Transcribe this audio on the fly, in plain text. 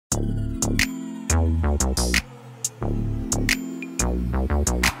What's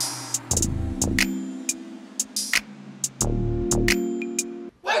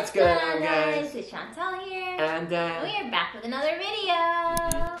going on, guys? It's Chontelle here. And we are back with another video.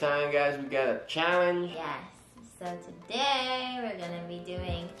 Time, guys, we got a challenge. Yes. So today we're gonna be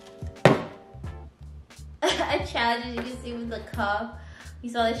doing a challenge, as you can see with the cup. We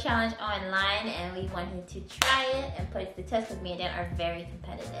saw this challenge online and we wanted to try it and put it to the test because me and Dan are very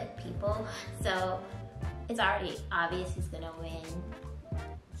competitive people. So it's already obvious who's gonna win.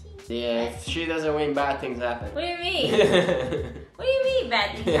 Yeah, if she doesn't win, bad things happen. What do you mean? What do you mean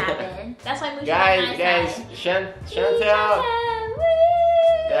bad things happen? That's why Mushi's Guys, Chontelle.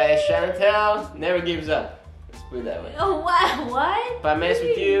 Guys, Chontelle never gives up. Let's put it that way. Oh, what? If I mess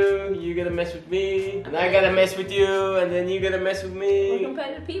with you, you gotta mess with me. And I gotta mess with you, and then you gotta mess with me. We're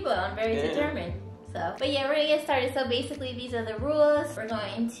competitive people. I'm very determined. So, but yeah, we're gonna get started. So basically, these are the rules. We're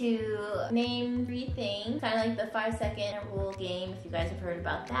going to name 3 things, kind of like the 5-second rule game, if you guys have heard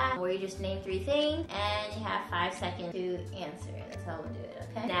about that, where you just name 3 things and you have 5 seconds to answer. That's how we'll do it,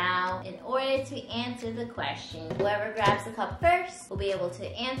 okay? Now, in order to answer the question, whoever grabs the cup first will be able to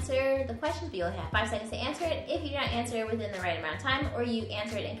answer the question, but you'll have 5 seconds to answer it. If you don't answer it within the right amount of time, or you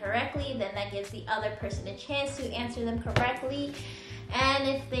answer it incorrectly, then that gives the other person a chance to answer them correctly. And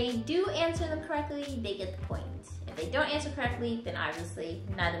if they do answer them correctly, they get the point. If they don't answer correctly, then obviously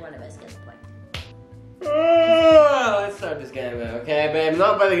neither one of us gets the point. Oh, let's start this game, okay, babe?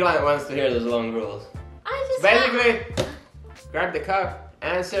 Nobody wants to hear those long rules. Basically, grab the cup,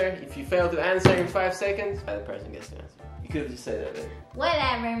 answer. If you fail to answer in 5 seconds, the other person gets to answer. You could just say that, babe.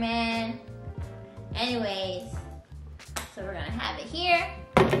 Whatever, man. Anyways, so we're gonna have it here.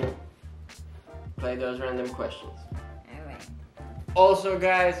 Play those random questions. Also,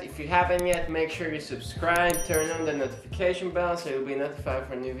 guys, if you haven't yet, make sure you subscribe, turn on the notification bell so you'll be notified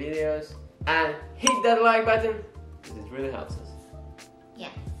for new videos, and hit that like button because it really helps us.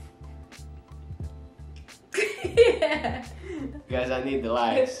 Yes. Guys, I need the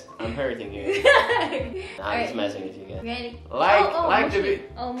likes. I'm hurting you. I'm just messing with you guys. Ready? Like the video.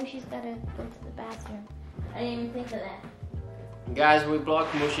 Oh, Mushi's gotta go to the bathroom. I didn't even think of that. Guys, we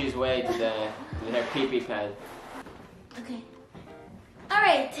blocked Mushi's way to her pee-pee pad. Okay. All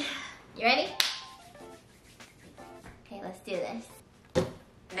right, you ready? Okay, let's do this.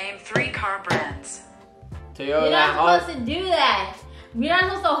 Name 3 car brands. Toyota. You're not supposed to do that. You're not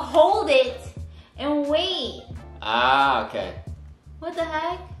supposed to hold it and wait. Ah, okay. What the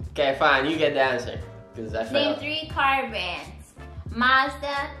heck? Okay, fine. You get the answer. Because I Name failed. 3 car brands.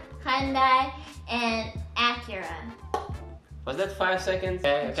 Mazda, Hyundai, and Acura. Was that 5 seconds?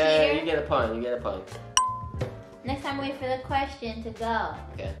 Okay, you get a point. You get a point. Next time, wait for the question to go.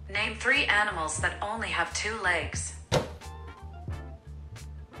 Okay. Name 3 animals that only have 2 legs.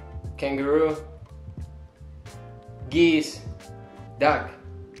 Kangaroo, geese, duck.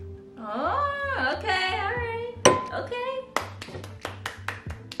 Oh, okay, all right. Okay.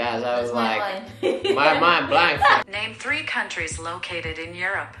 Guys, I was like, one. my mind blank. Name 3 countries located in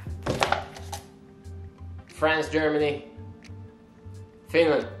Europe. France, Germany,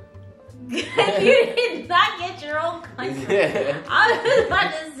 Finland. You did not get your own country. I was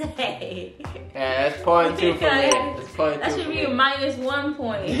about to say. Yeah, that's point 2 for me. That's point 2 That should for be me. a -1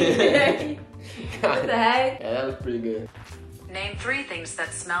 point. What the heck? Yeah, that was pretty good. Name 3 things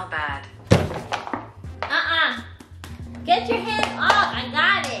that smell bad. Get your hands off. I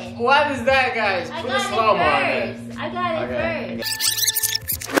got it. What is that, guys? I Put got a slow-mo on it there. first. I got it first.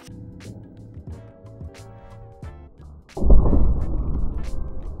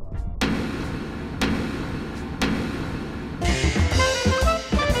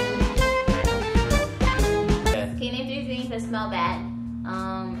 That smell bad.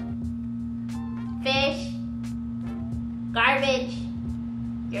 Fish, garbage,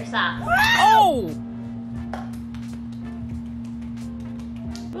 your socks. Oh!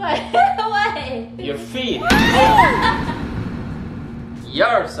 What? What? Your feet.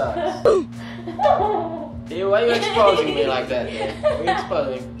 Your socks. Hey, why are you exposing me like that, man? Why are you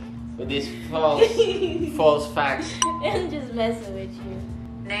exposing with these false facts? I'm just messing with you.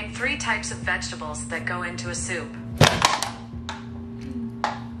 Name 3 types of vegetables that go into a soup.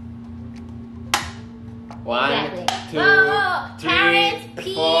 1, Exactly. 2, Whoa, 3, carrots,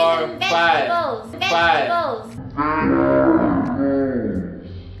 peas, 4, and 5. vegetables. Vegetables.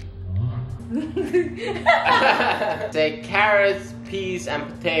 Say carrots, peas, and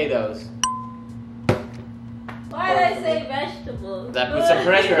potatoes. Why did I say vegetables? That puts some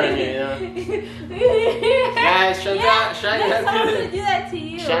pressure on you, you know? Guys, Chontelle, do that to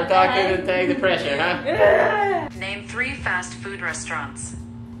you. Chontelle couldn't take the pressure, huh? Name 3 fast food restaurants.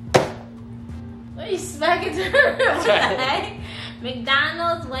 What are you smacking to her? What the heck?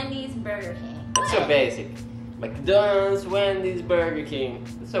 McDonald's, Wendy's, Burger King. That's so basic. McDonald's, Wendy's, Burger King.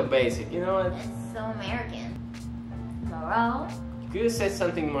 That's so basic. You know what? That's so American. Moreau. You could have said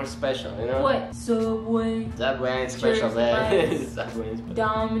something more special, you know? What? Subway. Subway ain't special, Jersey man. Mike's, Subway ain't special.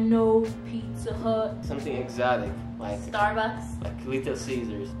 Domino's, Pizza Hut. Something exotic, like Starbucks. Little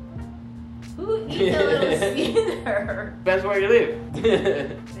Caesars. Who eats a Little Caesar? Depends where you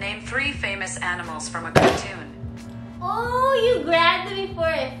live. Name 3 famous animals from a cartoon. Oh, you grabbed it before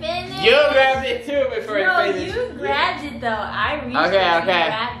it finished? You grabbed it too before it No, finished. you grabbed it though. I reached Okay, it and okay. you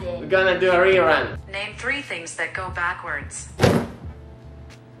grabbed it. We're gonna do a rerun. Name 3 things that go backwards.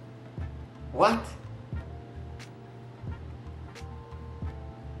 What?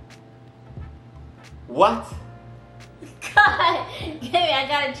 What? God, give me, I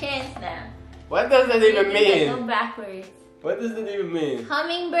got a chance now. What does that even Go mean? backwards. What does that even mean?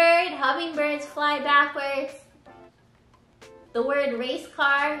 Hummingbirds fly backwards. The word race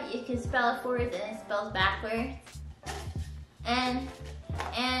car, you can spell it forwards and it spells backwards. And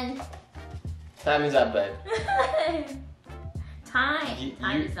Time is up, babe.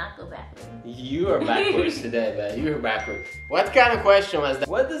 time does not go backwards. You are backwards today, man. You are backwards. What kind of question was that?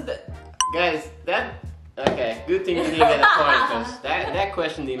 What does that... Guys, that... Okay, good thing you didn't get a point, because that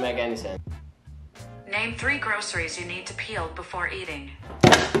question didn't make any sense. Name 3 groceries you need to peel before eating.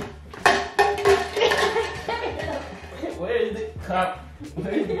 Where is the cup?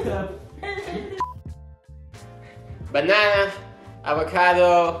 Where is the cup? Banana,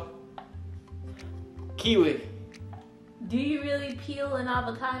 avocado, kiwi. Do you really peel an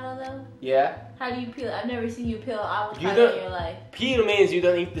avocado though? Yeah. How do you peel it? I've never seen you peel an avocado You don't- in your life. Peel means you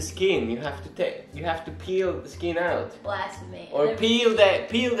don't eat the skin. You have to peel the skin out. Blasphemy. Or peel the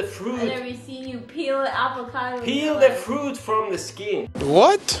I've fruit. never seen you peel an avocado in Peel your the life. fruit from the skin.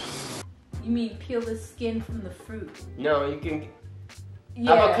 What? You mean peel the skin from the fruit? No, you can...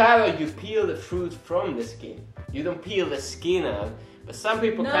 Yeah. Avocado, you peel the fruit from the skin. You don't peel the skin out. But some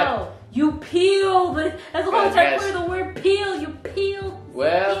people cut... No, you peel the. That's the whole Yes, time yes. for the word peel. You peel the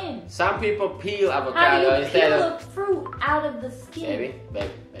Well, skin. some people peel How do avocado you instead peel of... the fruit out of the skin? Baby.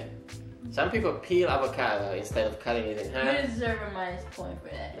 Some people peel avocado instead of cutting it in You half. deserve a minus point for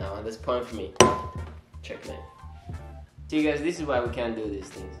that. No, that's point for me. Checkmate. See guys, this is why we can't do these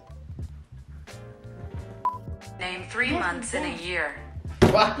things. Name 3 months in a year.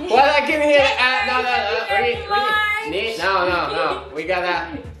 What? I can hear it. No. We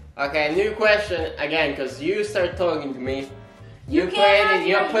gotta... Okay, new question again, because you start talking to me. You played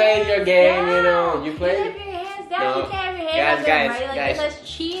your game, you know. You You played... have your hands down. No. You can't have your hands Guys, up, right? guys. That's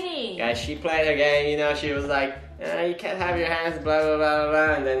cheating. Guys, she played her game, you know, she was like, you can't have your hands, blah, blah, blah,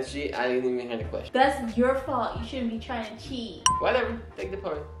 blah, and then I didn't even hear the question. That's your fault. You shouldn't be trying to cheat. Whatever, take the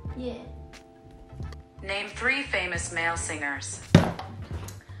point. Yeah. Name 3 famous male singers.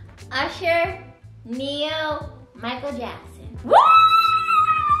 Usher, Neo, Michael Jackson. Woo!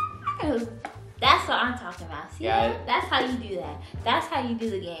 That's what I'm talking about. See Yeah. that? That's how you do that. That's how you do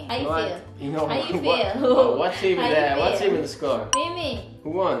the game. How you What? feel? You know, How you what- feel? oh, what's even How you there? What's feel? even the score? What do you mean? Who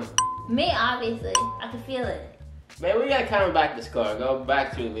won? Me, obviously. I can feel it. Man, we gotta count back the score. Go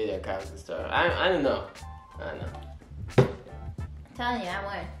back to the video, count the score. I don't know. I'm telling you, I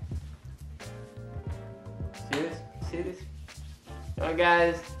won. See this? Alright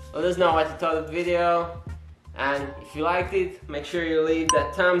guys, let us know what you thought of the video. And if you liked it, make sure you leave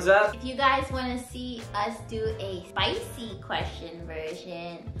that thumbs up. If you guys want to see us do a spicy question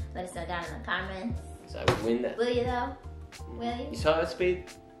version, let us know down in the comments. So I would win that. Will you though? Will You you? saw that speed?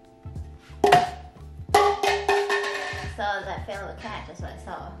 I saw that fail of a cat, that's what I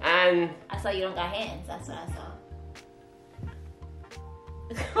saw. And I saw you don't got hands, that's what I saw.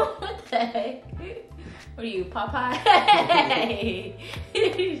 What the heck? What are you, Popeye?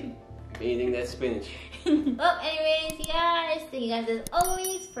 eating that spinach. Well, anyways, you guys, thank you guys as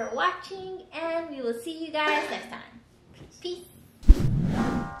always for watching, and we will see you guys next time. Peace.